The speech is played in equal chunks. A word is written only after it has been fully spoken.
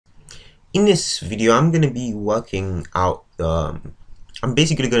In this video, I'm going to be working out I'm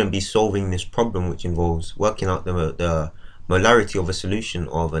basically going to be solving this problem, which involves working out the molarity of a solution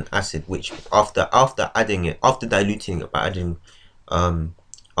of an acid, which after diluting it by adding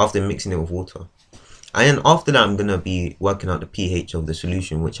after mixing it with water. And then after that, I'm going to be working out the pH of the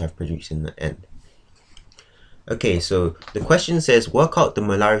solution, which I've produced in the end. Okay, so the question says, work out the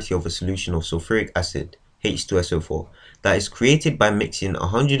molarity of a solution of sulfuric acid, H2SO4, that is created by mixing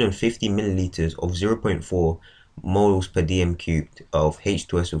 150 milliliters of 0.4 moles per dm cubed of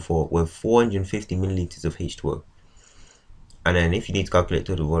H2SO4 with 450 milliliters of H2O. And then if you need to calculate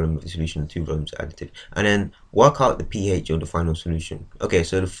total volume of the solution, the two volumes are additive. And then work out the pH of the final solution. Okay,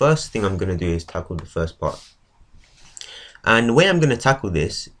 so the first thing I'm going to do is tackle the first part. And the way I'm going to tackle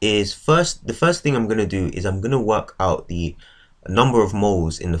this is the first thing I'm going to do is I'm going to work out the number of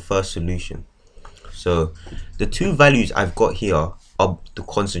moles in the first solution. So the two values I've got here are the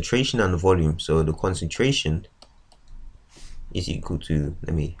concentration and the volume. So the concentration is equal to,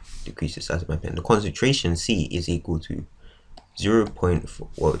 let me decrease the size of my pen. The concentration C is equal to 0.4,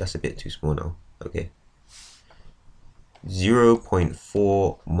 well, that's a bit too small now. Okay.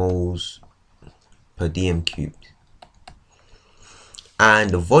 0.4 moles per dm cubed. And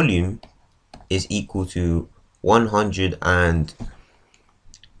the volume is equal to 100 and I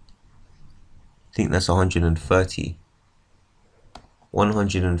think that's 130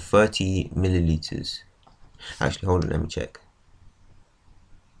 milliliters. Actually, hold on, let me check.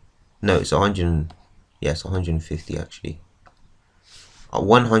 No, it's 100, yes, 150 actually.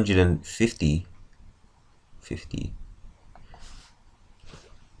 150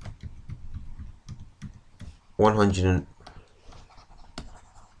 100.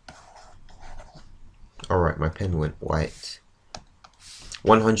 Alright, my pen went white.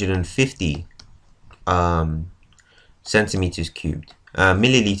 150 centimeters cubed.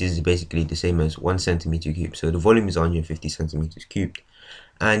 Milliliters is basically the same as 1 centimeter cubed, so the volume is 150 centimeters cubed.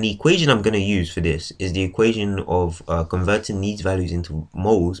 And the equation I'm going to use for this is the equation of converting these values into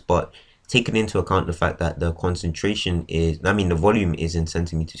moles, but taking into account the fact that the concentration is, the volume is in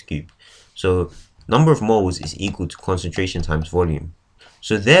centimeters cubed. So number of moles is equal to concentration times volume.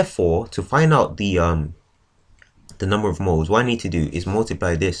 So therefore, to find out the number of moles, what I need to do is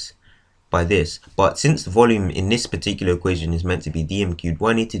multiply this by this. But since the volume in this particular equation is meant to be dm cubed, what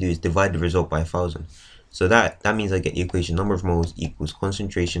I need to do is divide the result by 1000. So that means I get the equation number of moles equals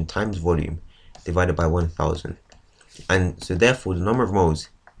concentration times volume divided by 1000. And so therefore the number of moles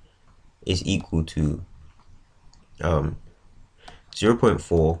is equal to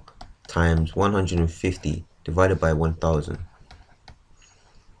 0.4 times 150 divided by 1000.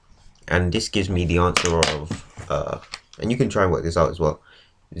 And this gives me the answer of, and you can try and work this out as well,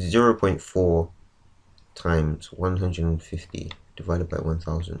 0.4 times 150 divided by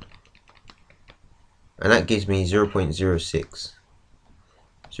 1000. And that gives me 0.06.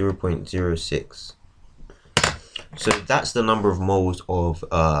 0.06. So that's the number of moles of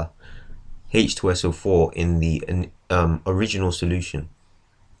H2SO4 in the original solution.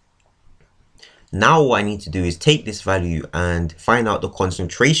 Now what I need to do is take this value and find out the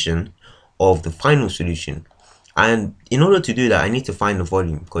concentration of the final solution. And in order to do that, I need to find the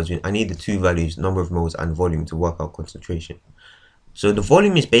volume, because I need the two values, number of moles and volume, to work out concentration. So the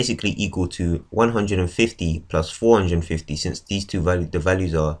volume is basically equal to 150 plus 450, since these two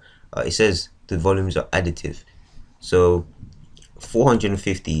values are, it says the volumes are additive. So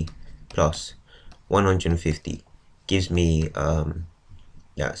 450 plus 150 gives me,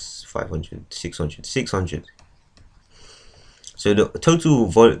 yes, 500, 600, 600. So the total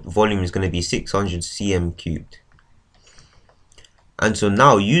volume is going to be 600 cm cubed. And so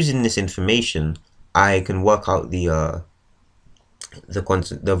now, using this information, I can work out the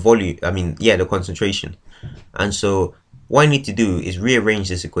concentration. And so what I need to do is rearrange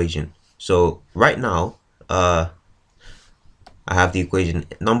this equation. So right now, I have the equation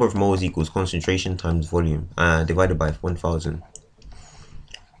number of moles equals concentration times volume divided by 1000.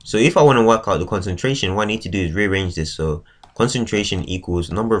 So if I want to work out the concentration, what I need to do is rearrange this. So concentration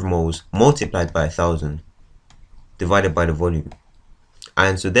equals number of moles multiplied by 1000 divided by the volume.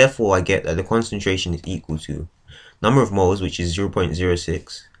 And so therefore I get that the concentration is equal to number of moles, which is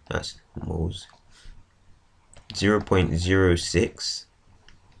 0.06, that's moles, 0.06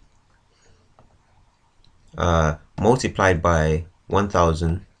 multiplied by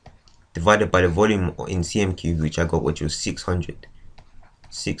 1000 divided by the volume in cm cubed, which I got, which was 600.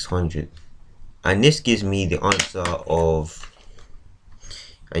 And this gives me the answer of,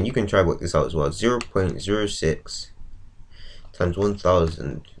 and you can try work this out as well, 0.06 times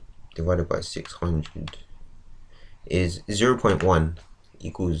 1000 divided by 600 is 0.1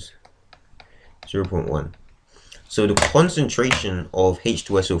 equals 0.1. So the concentration of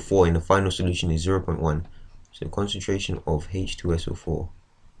H2SO4 in the final solution is 0.1. So the concentration of H2SO4,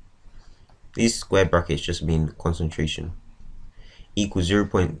 these square brackets just mean concentration, equals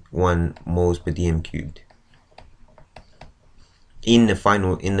 0.1 moles per dm cubed in the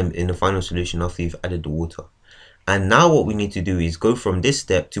final solution after you've added the water. And now what we need to do is go from this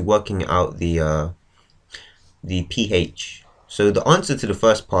step to working out the pH. So the answer to the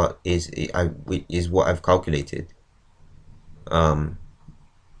first part is what I've calculated. The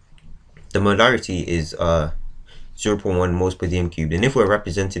molarity is 0.1 moles per dm cubed, and if we're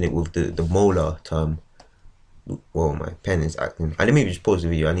representing it with the molar term, well, my pen is acting. Let me just pause the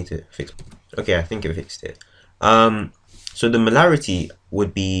video. I need to fix. Okay, I think I fixed it. So the molarity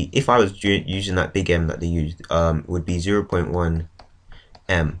would be, if I was using that big M that they used, would be 0.1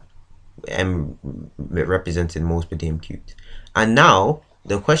 M representing moles per dm cubed. And now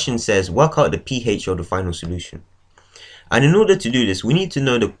the question says work out the pH of the final solution. And in order to do this, we need to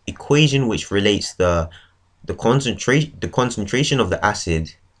know the equation which relates the concentration of the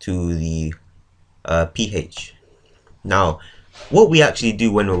acid to the pH. Now, what we actually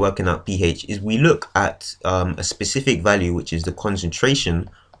do when we're working out pH is we look at a specific value, which is the concentration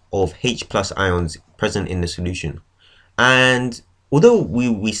of H plus ions present in the solution. And although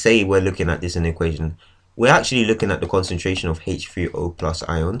we say we're looking at this in the equation, we're actually looking at the concentration of H3O plus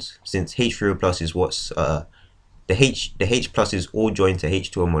ions, since H3O plus is what's the H plus is all joined to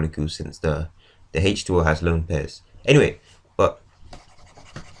H2O molecules, since the H2O has lone pairs. Anyway, but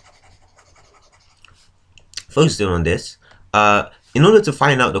focusing on this, in order to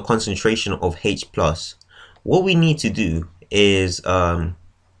find out the concentration of H plus, what we need to do is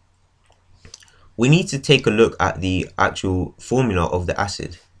we need to take a look at the actual formula of the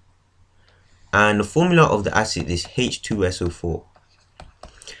acid. And the formula of the acid is H2SO4.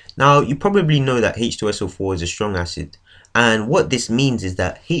 Now, you probably know that H2SO4 is a strong acid. And what this means is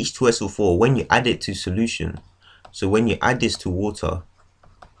that H2SO4, when you add it to solution, so when you add this to water,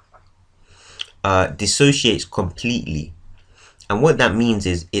 dissociates completely. And what that means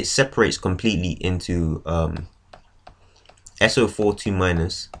is it separates completely into SO4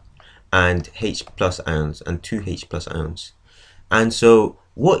 2- and H plus ions and 2 H plus ions. And so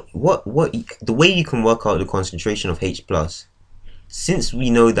the way you can work out the concentration of H plus, since we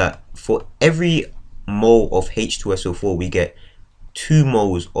know that for every mole of H2SO4 we get 2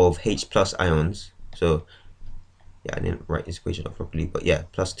 moles of H plus ions. So yeah, I didn't write this equation up properly, but yeah,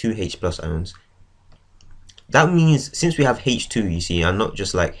 plus 2 H plus ions. That means since we have H2, you see, and not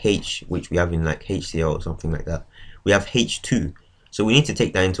just like H, which we have in like HCl or something like that, we have H2. So we need to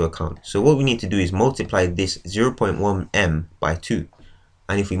take that into account. So what we need to do is multiply this 0.1 M by 2.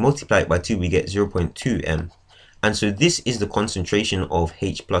 And if we multiply it by 2, we get 0.2 M. And so this is the concentration of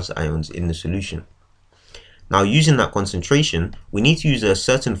H plus ions in the solution. Now, using that concentration, we need to use a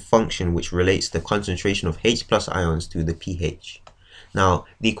certain function which relates the concentration of H plus ions to the pH. Now,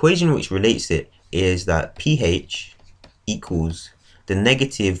 the equation which relates it is that pH equals the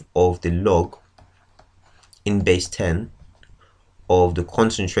negative of the log in base 10 of the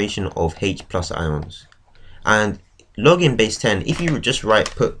concentration of H plus ions. And log in base 10, if you just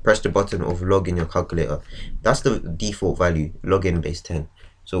press the button of log in your calculator, that's the default value, log in base 10.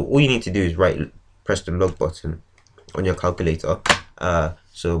 So all you need to do is press the log button on your calculator.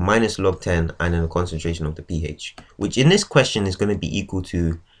 So minus log 10 and then the concentration of the pH, which in this question is going to be equal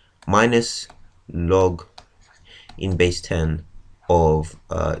to minus log in base 10 of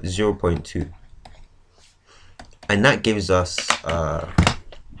 0.2. And that gives us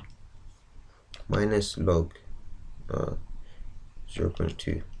minus log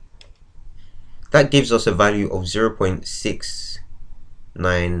 0.2. That gives us a value of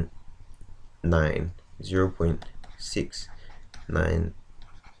 0.699.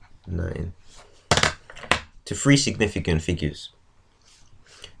 0.699 to 3 significant figures.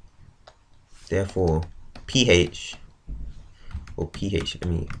 Therefore, pH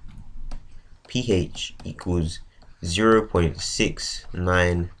equals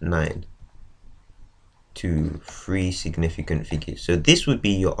 0.699 to 3 significant figures. So this would be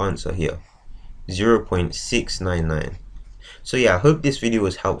your answer here, 0.699. So yeah, I hope this video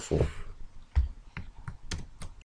was helpful.